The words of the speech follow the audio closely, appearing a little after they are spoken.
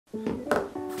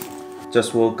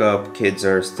Just woke up, kids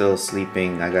are still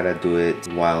sleeping. I gotta do it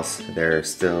whilst they're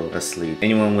still asleep.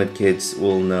 Anyone with kids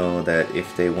will know that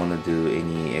if they want to do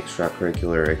any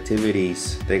extracurricular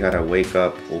activities, they gotta wake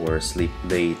up or sleep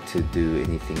late to do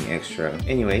anything extra.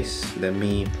 Anyways, let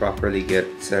me properly get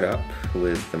set up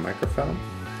with the microphone.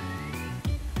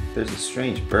 There's a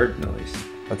strange bird noise.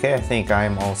 Okay, I think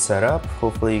I'm all set up.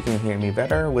 Hopefully you can hear me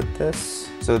better with this.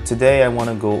 So today I want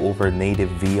to go over native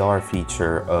VR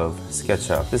feature of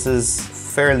SketchUp. This is a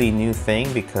fairly new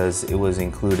thing because it was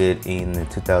included in the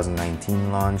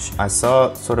 2019 launch. I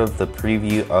saw sort of the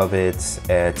preview of it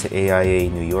at AIA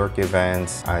New York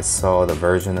event. I saw the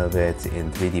version of it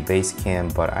in 3D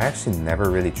Basecamp, but I actually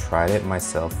never really tried it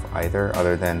myself either,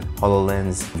 other than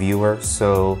Hololens Viewer.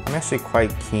 So I'm actually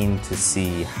quite keen to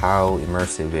see how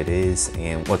immersive it is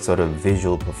and what sort of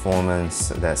visual performance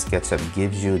that SketchUp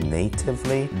gives you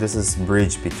natively. This is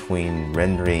bridge between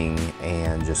rendering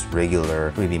and just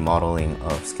regular 3D modeling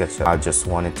of SketchUp. I just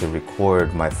wanted to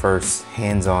record my first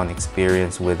hands-on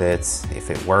experience with it.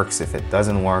 If it works, if it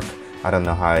doesn't work, I don't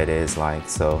know how it is like,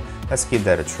 so let's give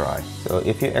that a try. So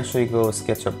if you actually go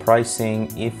SketchUp pricing,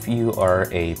 if you are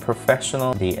a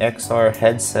professional, the XR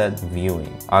headset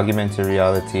viewing, augmented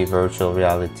reality, virtual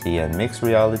reality, and mixed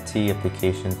reality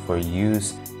application for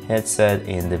use headset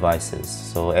in devices.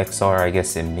 So XR, I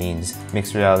guess it means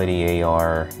mixed reality,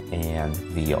 AR, and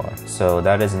VR. So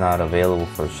that is not available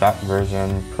for shop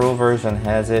version. Pro version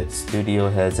has it, Studio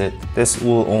has it. This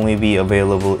will only be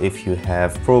available if you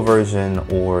have Pro version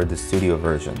or the Studio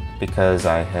version. Because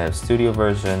I have Studio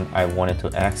version, I wanted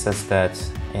to access that,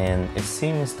 and it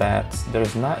seems that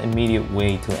there's not immediate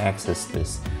way to access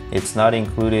this. It's not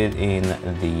included in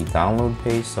the download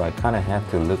page, so I kind of have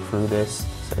to look through this.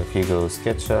 So if you go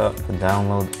SketchUp,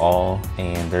 download all,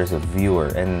 and there's a viewer.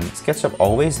 And SketchUp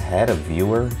always had a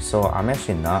viewer, so I'm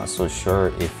actually not so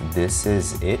sure if this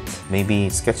is it. Maybe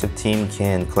SketchUp team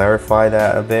can clarify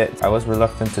that a bit. I was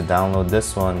reluctant to download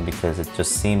this one because it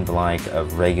just seemed like a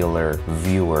regular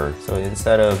viewer. So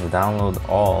instead of download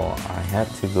all, I had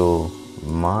to go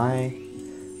my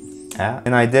app,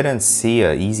 and I didn't see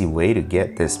an easy way to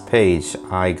get this page.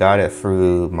 I got it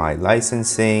through my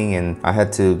licensing, and I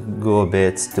had to go a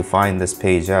bit to find this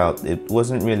page out. It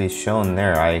wasn't really shown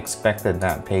there. I expected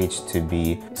that page to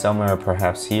be somewhere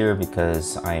perhaps here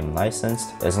because I am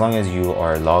licensed. As long as you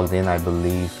are logged in, I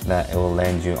believe that it will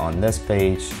land you on this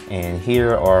page, and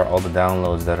here are all the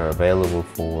downloads that are available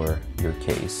for your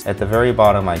case. At the very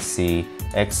bottom I see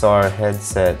XR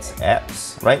headset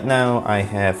apps. Right now I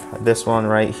have this one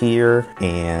right here,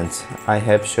 and I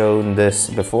have shown this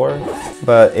before,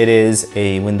 but it is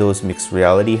a Windows mixed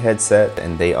reality headset,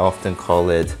 and they often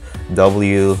call it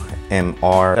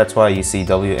WMR. That's why you see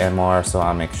WMR, so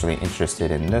I'm actually interested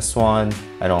in this one.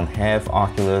 I don't have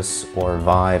Oculus or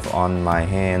Vive on my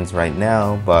hands right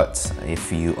now, but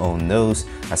if you own those,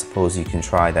 I suppose you can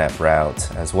try that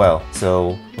route as well.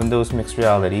 So Windows mixed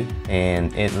reality,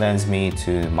 and it lends me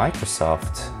to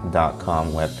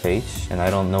Microsoft.com webpage, and I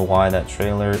don't know why that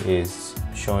trailer is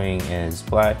showing as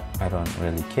black. I don't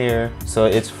really care. So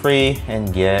it's free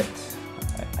and get.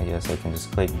 I guess I can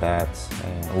just click that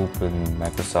and open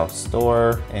Microsoft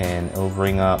Store, and it'll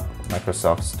bring up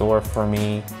Microsoft Store for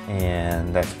me,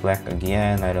 and that's black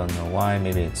again. I don't know why.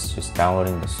 Maybe it's just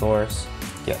downloading the source.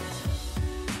 Get.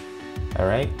 All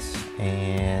right,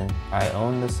 and I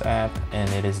own this app and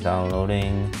it is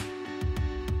downloading.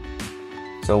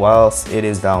 So whilst it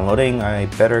is downloading, I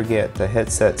better get the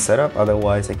headset set up,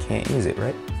 otherwise I can't use it,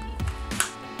 right?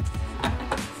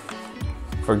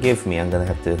 Forgive me, I'm gonna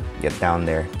have to get down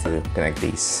there to connect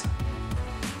these.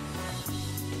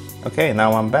 Okay,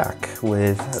 now I'm back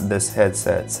with this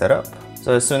headset set up.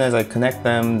 So as soon as I connect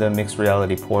them, the mixed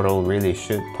reality portal really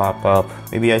should pop up.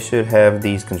 Maybe I should have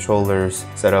these controllers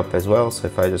set up as well. So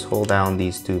if I just hold down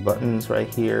these two buttons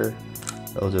right here,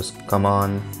 they'll just come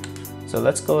on. So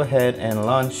let's go ahead and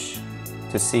launch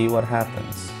to see what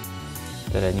happens.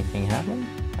 Did anything happen?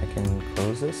 I can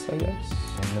close this, I guess,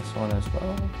 and this one as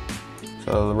well.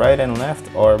 So right and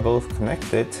left are both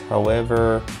connected.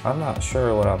 However, I'm not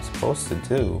sure what I'm supposed to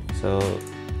do. So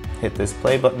hit this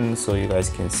play button so you guys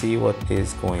can see what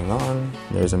is going on.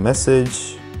 There's a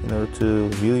message. In order to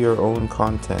view your own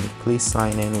content, please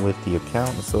sign in with the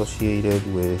account associated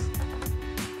with.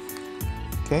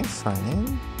 Okay, sign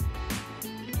in.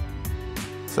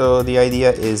 So the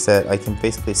idea is that I can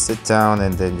basically sit down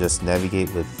and then just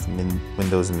navigate with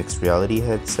Windows Mixed Reality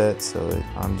headset. So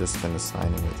I'm just gonna sign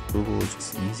in with Google, which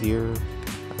is easier.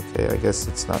 Okay, I guess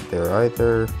it's not there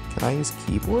either. Can I use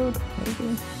keyboard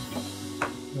maybe?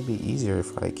 It'll be easier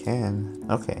if I can.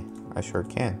 Okay, I sure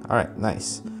can. All right,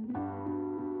 nice.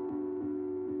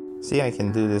 See, I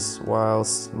can do this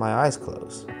whilst my eyes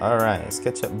closed. All right,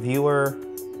 SketchUp Viewer.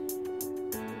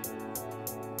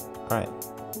 All right,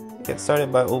 get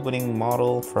started by opening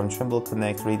model from Trimble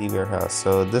Connect 3D Warehouse.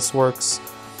 So this works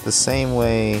the same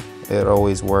way it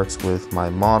always works with my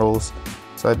models.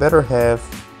 So I better have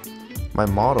my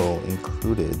model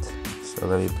included. So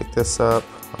let me pick this up.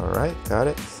 All right, got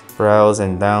it. Browse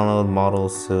and download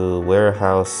models to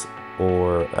warehouse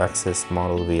or access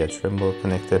model via Trimble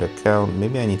connected account.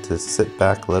 Maybe I need to sit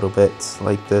back a little bit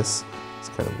like this. It's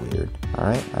kind of weird. All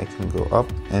right, I can go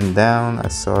up and down. I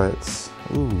saw it.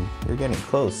 Ooh, you're getting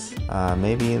close.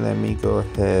 Maybe let me go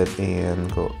ahead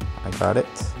and go. I got it.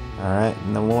 All right,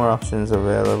 no more options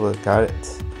available. Got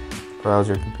it. Browse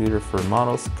your computer for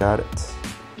models. Got it.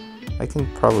 I can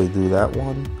probably do that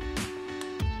one.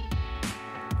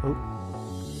 Ooh.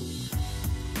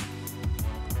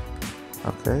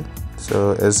 Okay,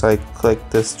 so as I click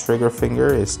this trigger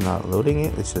finger, it's not loading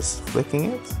it, it's just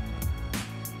flicking it.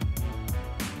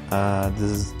 This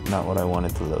is not what I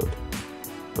wanted to load,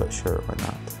 but sure, why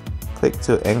not? Click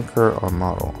to anchor on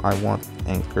model. I want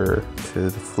anchor to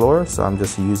the floor, so I'm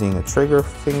just using a trigger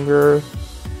finger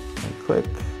and click.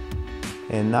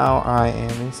 And now I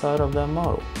am inside of that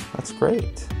model. That's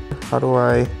great. How do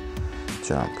I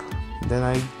jump? Then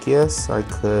I guess I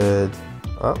could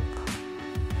up.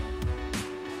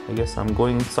 I guess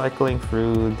I'm cycling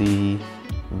through the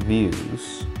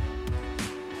views.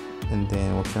 And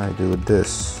then what can I do with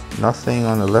this? Nothing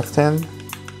on the left hand.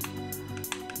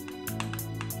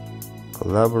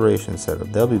 Collaboration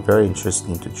setup. That'll be very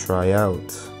interesting to try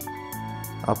out.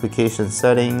 Application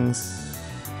settings.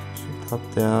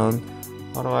 Up, down.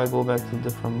 How do I go back to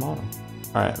different model?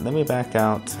 All right, let me back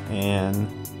out and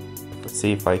let's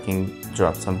see if I can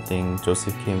drop something.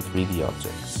 Joseph Kim 3D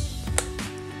objects.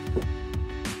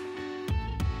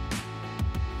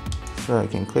 So I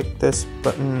can click this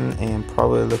button and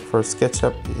probably look for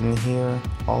SketchUp in here,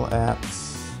 all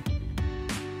apps.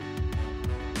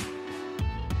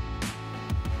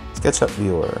 SketchUp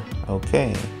Viewer,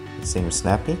 okay, it seems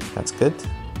snappy, that's good.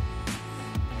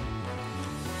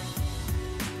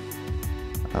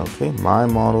 Okay, my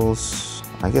models,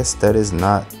 I guess that is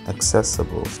not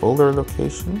accessible. Folder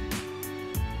location,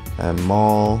 and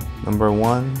mall number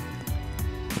 1,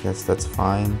 I guess that's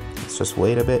fine. Let's just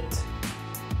wait a bit.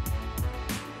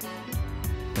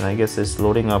 And I guess it's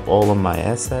loading up all of my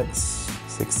assets,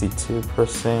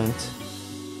 62%.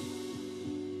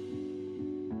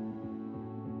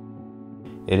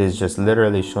 It is just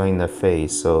literally showing the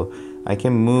face. So I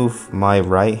can move my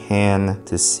right hand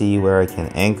to see where I can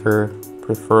anchor.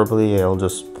 Preferably, I'll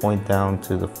just point down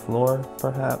to the floor,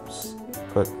 perhaps.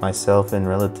 Put myself in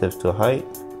relative to height,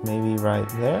 maybe right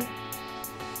there.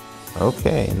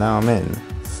 Okay, now I'm in.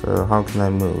 So how can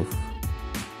I move?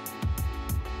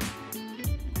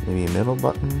 Maybe middle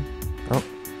button. Oh,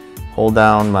 hold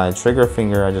down my trigger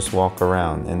finger, I just walk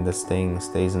around and this thing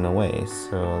stays in the way.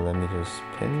 So let me just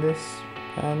pin this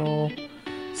panel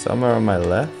somewhere on my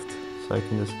left so I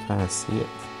can just kind of see it.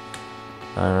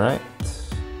 All right,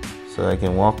 so I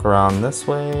can walk around this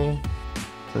way.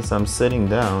 Since I'm sitting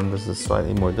down, this is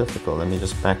slightly more difficult. Let me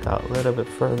just back out a little bit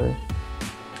further.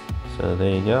 So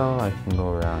there you go, I can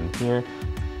go around here.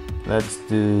 Let's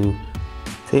do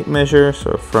tape measure.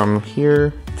 So from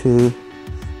here to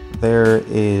there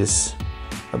is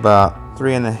about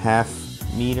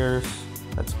 3.5 meters.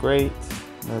 That's great.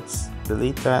 Let's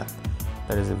delete that.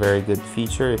 That is a very good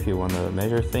feature if you want to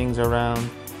measure things around.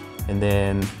 And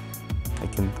then I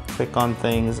can click on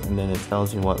things and then it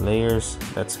tells you what layers.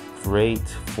 That's great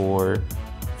for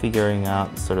figuring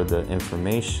out sort of the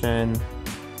information.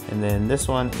 And then this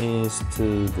one is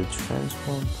to the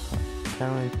transform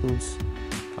panel includes.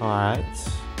 All right.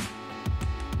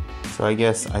 So I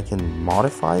guess I can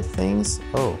modify things.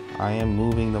 Oh, I am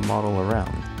moving the model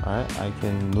around. All right, I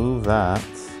can move that,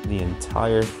 the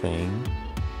entire thing.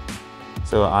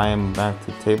 So I am back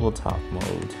to tabletop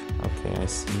mode. Okay, I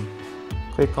see.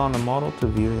 Click on the model to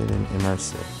view it in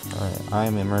immersive. All right, I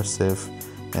am immersive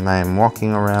and I am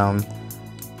walking around.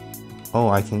 Oh,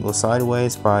 I can go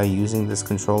sideways by using this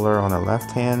controller on the left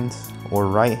hand or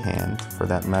right hand for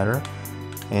that matter.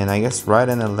 And I guess right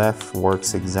and the left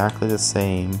works exactly the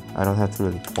same. I don't have to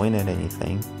really point at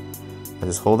anything. I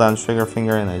just hold down trigger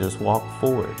finger and I just walk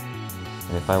forward.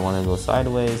 And if I want to go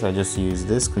sideways, I just use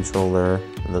this controller,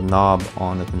 the knob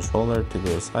on the controller to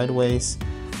go sideways,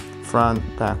 front,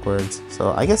 backwards.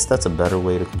 So I guess that's a better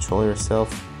way to control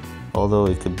yourself, although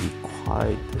it could be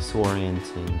quite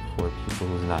disorienting for people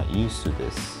who's not used to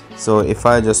this. So if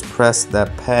I just press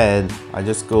that pad, I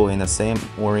just go in the same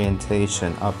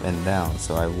orientation up and down.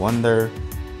 So I wonder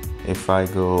if I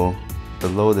go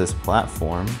below this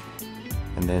platform,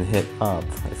 and then hit up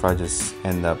if I just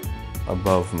end up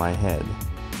above my head.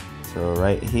 So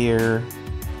right here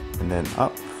and then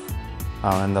up,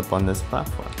 I'll end up on this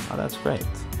platform. Oh, that's great.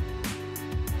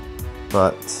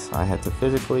 But I had to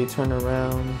physically turn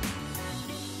around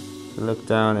to look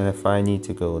down, and if I need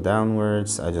to go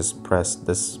downwards, I just press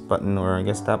this button, or I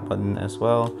guess that button as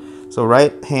well. So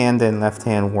right hand and left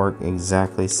hand work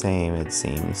exactly same, it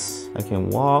seems. I can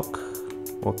walk.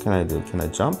 What can I do? Can I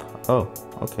jump? Oh,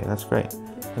 okay, that's great.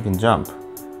 I can jump.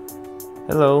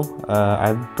 Hello,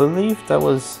 I believe that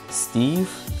was Steve,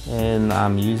 and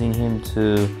I'm using him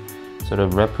to sort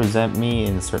of represent me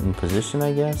in a certain position,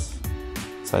 I guess.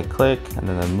 So I click and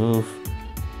then I move.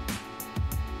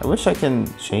 I wish I can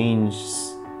change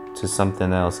to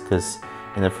something else, because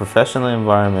in a professional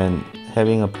environment,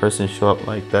 having a person show up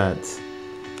like that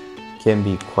can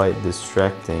be quite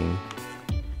distracting.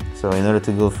 So in order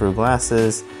to go through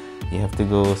glasses, you have to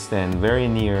go stand very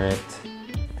near it,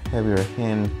 have your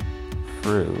hand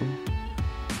through.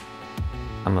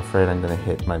 I'm afraid I'm gonna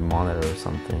hit my monitor or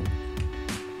something.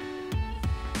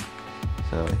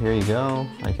 So here you go.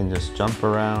 I can just jump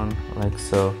around like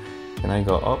so. Can I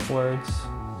go upwards?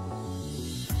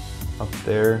 Up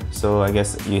there. So I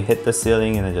guess you hit the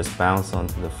ceiling and it just bounce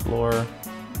onto the floor.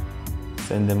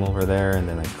 Send them over there, and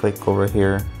then I click over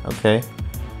here. Okay.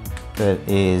 That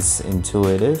is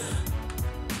intuitive.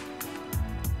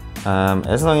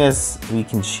 As long as we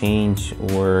can change,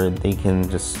 or they can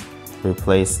just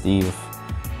replace Steve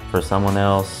for someone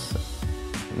else,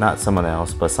 not someone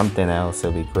else, but something else,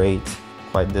 it'll be great.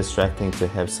 Quite distracting to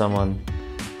have someone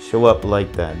show up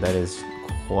like that. That is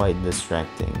quite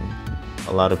distracting.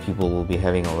 A lot of people will be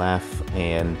having a laugh,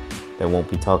 and they won't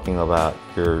be talking about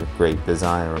your great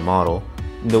design or model.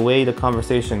 The way the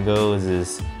conversation goes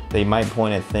is they might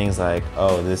point at things like,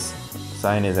 oh, this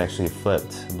sign is actually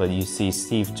flipped, but you see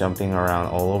Steve jumping around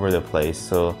all over the place.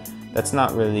 So that's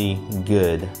not really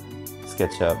good,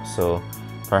 SketchUp. So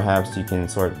perhaps you can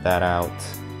sort that out.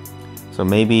 So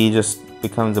maybe just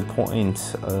becomes a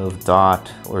point of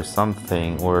dot or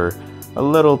something, or a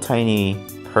little tiny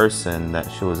person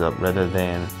that shows up rather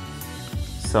than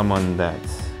someone that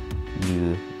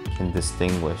you can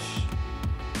distinguish.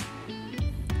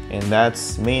 And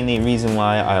that's mainly reason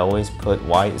why I always put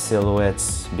white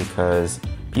silhouettes, because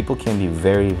people can be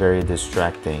very, very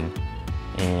distracting.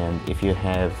 And if you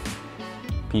have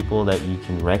people that you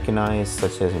can recognize,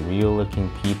 such as real looking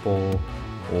people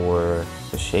or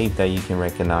the shape that you can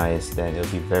recognize, then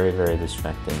it'll be very, very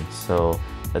distracting. So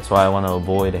that's why I want to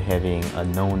avoid having a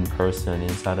known person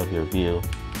inside of your view.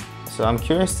 So I'm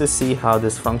curious to see how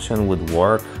this function would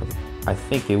work. I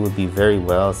think it would be very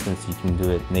well, since you can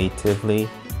do it natively.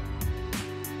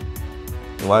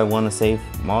 Do I want to save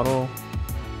model?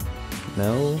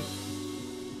 No.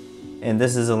 And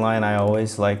this is a line I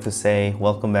always like to say,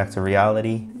 welcome back to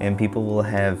reality. And people will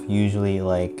have usually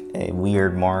like a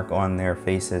weird mark on their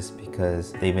faces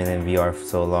because they've been in VR for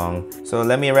so long. So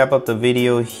let me wrap up the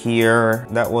video here.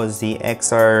 That was the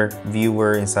XR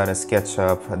Viewer inside of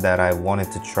SketchUp that I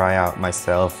wanted to try out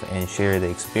myself and share the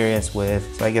experience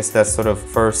with. So I guess that's sort of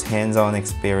first hands-on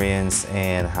experience,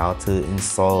 and how to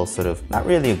install, sort of not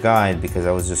really a guide, because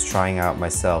I was just trying out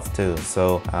myself too.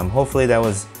 So hopefully that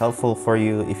was helpful for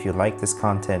you. If you like this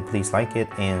content, please like it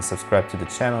and subscribe to the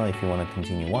channel if you want to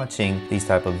continue watching these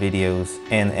type of videos.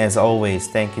 And as always,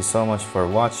 thank you so much for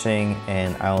watching,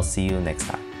 and I'll see you next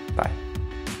time. Bye.